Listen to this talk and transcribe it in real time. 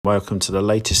Welcome to the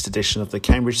latest edition of the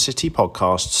Cambridge City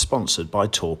podcast, sponsored by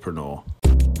Tourpreneur.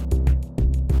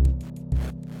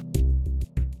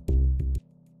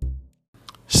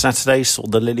 Saturday saw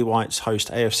the Lily-Whites host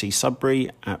AFC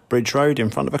Sudbury at Bridge Road in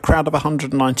front of a crowd of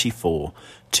 194.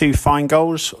 Two fine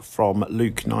goals from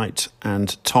Luke Knight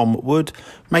and Tom Wood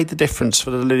made the difference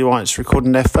for the Lily-Whites,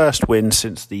 recording their first win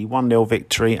since the 1-0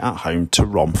 victory at home to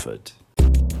Romford.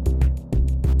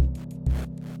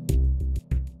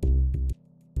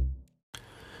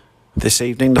 This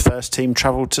evening, the first team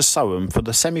travelled to Soham for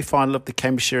the semi-final of the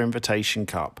Cambridgeshire Invitation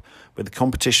Cup. With the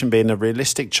competition being a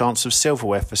realistic chance of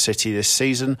silverware for City this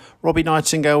season, Robbie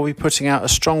Nightingale will be putting out a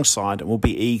strong side and will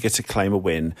be eager to claim a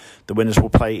win. The winners will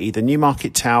play either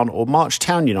Newmarket Town or March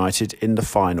Town United in the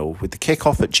final, with the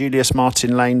kick-off at Julius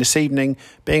Martin Lane this evening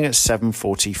being at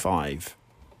 7:45.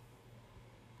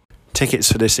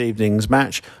 Tickets for this evening's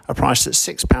match are priced at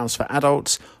 £6 for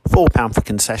adults, £4 for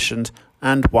concessions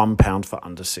and £1 for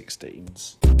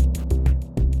under-16s.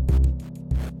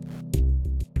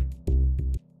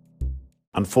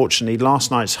 Unfortunately, last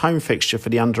night's home fixture for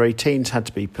the under-18s had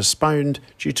to be postponed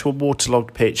due to a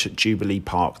waterlogged pitch at Jubilee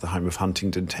Park, the home of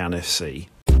Huntingdon Town FC.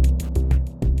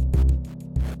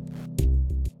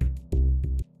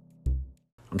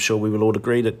 I'm sure we will all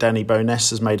agree that Danny Bowness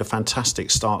has made a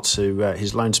fantastic start to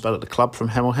his loan spell at the club from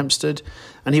Hemel Hempstead,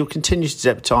 and he will continue to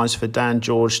deputise for Dan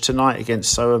George tonight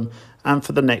against Soham and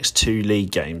for the next two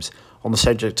league games. On the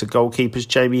subject of goalkeepers,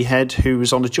 Jamie Head, who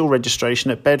was on a dual registration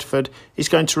at Bedford, is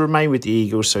going to remain with the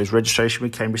Eagles, so his registration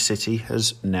with Cambridge City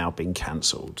has now been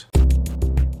cancelled.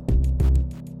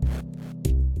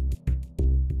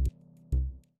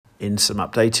 In some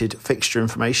updated fixture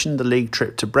information, the league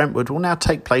trip to Brentwood will now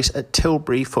take place at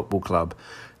Tilbury Football Club.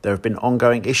 There have been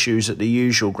ongoing issues at the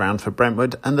usual ground for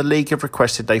Brentwood, and the league have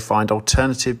requested they find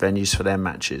alternative venues for their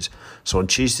matches. So on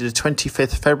Tuesday the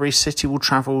 25th February, City will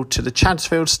travel to the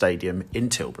Chadsfield Stadium in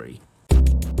Tilbury.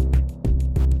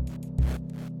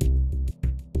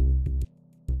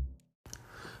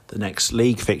 The next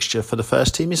league fixture for the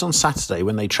first team is on Saturday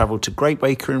when they travel to Great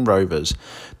Wakering Rovers.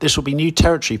 This will be new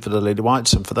territory for the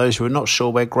Lily-Whites, and for those who are not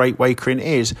sure where Great Wakering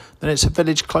is, then it's a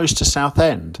village close to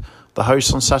Southend. The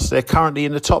hosts on Saturday are currently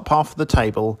in the top half of the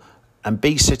table and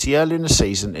beat City earlier in the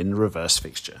season in the reverse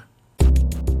fixture.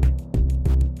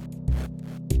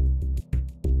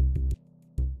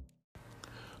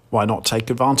 Why not take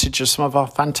advantage of some of our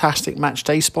fantastic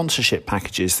matchday sponsorship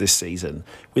packages this season,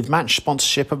 with match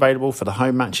sponsorship available for the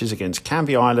home matches against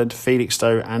Canvey Island,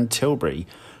 Felixstowe and Tilbury.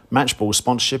 Matchball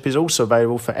sponsorship is also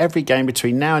available for every game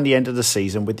between now and the end of the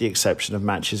season, with the exception of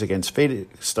matches against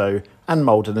Felixstowe and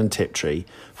Maldon and Tiptree.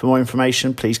 For more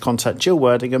information, please contact Jill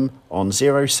Wordingham on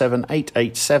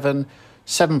 07887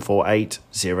 748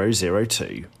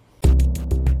 002.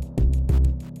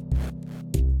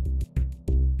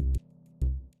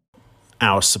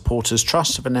 Our Supporters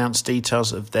Trust have announced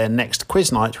details of their next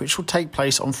quiz night, which will take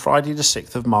place on Friday the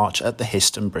 6th of March at the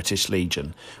Histon British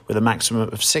Legion, with a maximum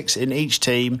of 6 in each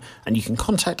team, and you can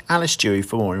contact Alice Dewey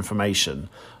for more information.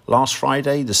 Last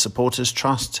Friday, the Supporters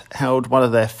Trust held one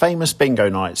of their famous bingo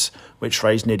nights, which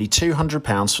raised nearly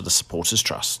 £200 for the Supporters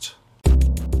Trust.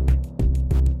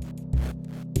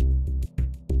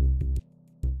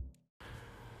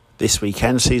 This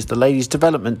weekend sees the ladies'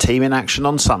 development team in action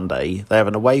on Sunday. They have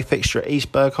an away fixture at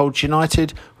East Bergholt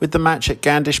United, with the match at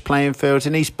Gandish Playing Field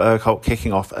in East Bergholt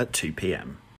kicking off at 2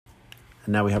 p.m.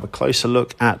 And now we have a closer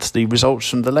look at the results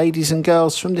from the ladies and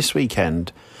girls from this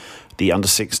weekend. The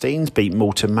under-16s beat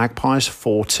Moulton Magpies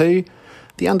 4-2.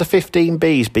 The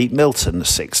under-15Bs beat Milton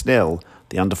 6-0.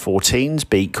 The under-14s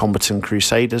beat Combatant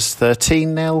Crusaders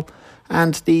 13-0.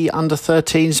 And the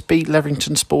under-13s beat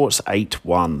Leverington Sports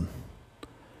 8-1.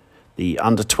 The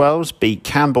under-12s beat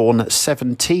Camborne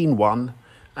 17-1,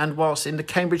 and whilst in the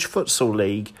Cambridge Futsal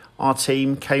League, our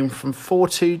team came from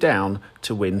 4-2 down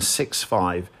to win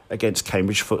 6-5 against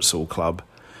Cambridge Futsal Club.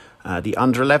 The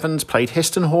under-11s played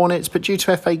Histon Hornets, but due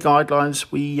to FA guidelines,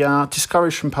 we are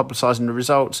discouraged from publicising the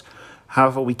results.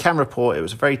 However, we can report it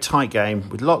was a very tight game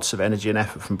with lots of energy and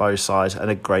effort from both sides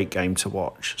and a great game to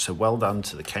watch. So well done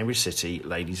to the Cambridge City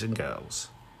ladies and girls.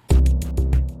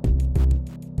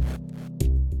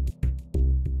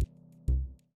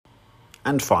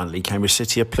 And finally, Cambridge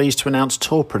City are pleased to announce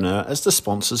Tourpreneur as the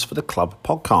sponsors for the club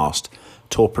podcast.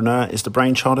 Tourpreneur is the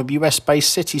brainchild of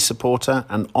US-based City supporter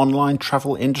and online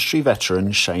travel industry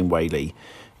veteran Shane Whaley.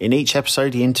 In each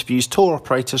episode, he interviews tour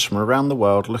operators from around the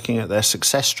world looking at their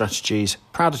success strategies,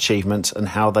 proud achievements and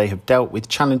how they have dealt with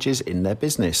challenges in their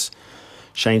business.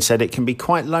 Shane said it can be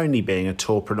quite lonely being a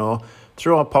tourpreneur.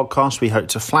 Through our podcast, we hope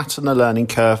to flatten the learning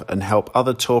curve and help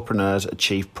other tourpreneurs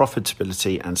achieve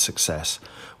profitability and success.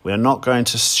 We are not going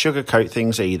to sugarcoat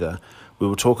things either. We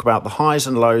will talk about the highs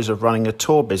and lows of running a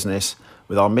tour business,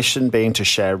 with our mission being to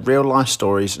share real-life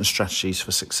stories and strategies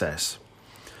for success.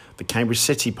 The Cambridge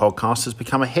City podcast has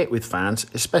become a hit with fans,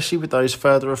 especially with those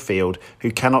further afield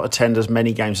who cannot attend as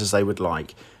many games as they would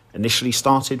like. Initially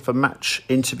started for match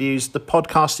interviews, the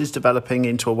podcast is developing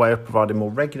into a way of providing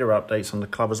more regular updates on the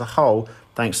club as a whole,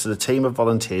 thanks to the team of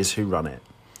volunteers who run it.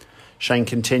 Shane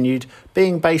continued,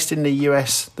 being based in the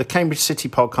US, the Cambridge City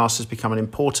podcast has become an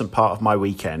important part of my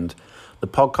weekend. The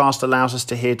podcast allows us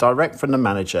to hear direct from the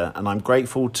manager, and I'm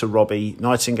grateful to Robbie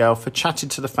Nightingale for chatting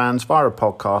to the fans via a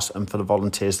podcast and for the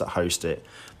volunteers that host it.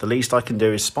 The least I can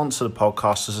do is sponsor the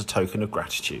podcast as a token of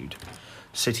gratitude.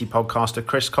 City podcaster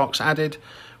Chris Cox added,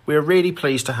 we are really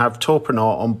pleased to have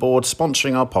Tourpreneur on board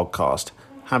sponsoring our podcast.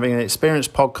 Having an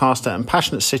experienced podcaster and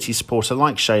passionate City supporter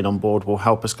like Shane on board will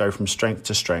help us go from strength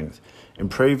to strength,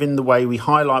 improving the way we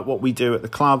highlight what we do at the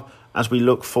club as we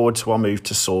look forward to our move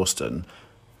to Sawston.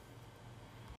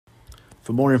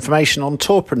 For more information on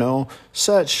Tourpreneur,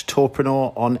 search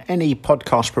Tourpreneur on any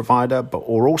podcast provider,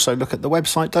 or also look at the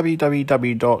website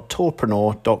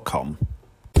www.tourpreneur.com.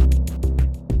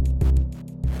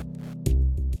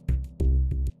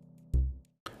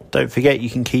 Don't forget you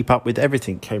can keep up with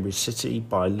everything Cambridge City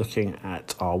by looking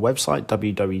at our website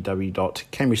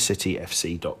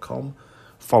www.cambridgecityfc.com,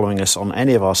 following us on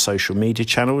any of our social media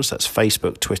channels, that's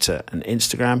Facebook, Twitter and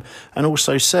Instagram, and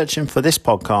also searching for this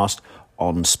podcast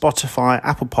on Spotify,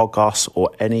 Apple Podcasts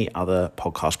or any other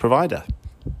podcast provider.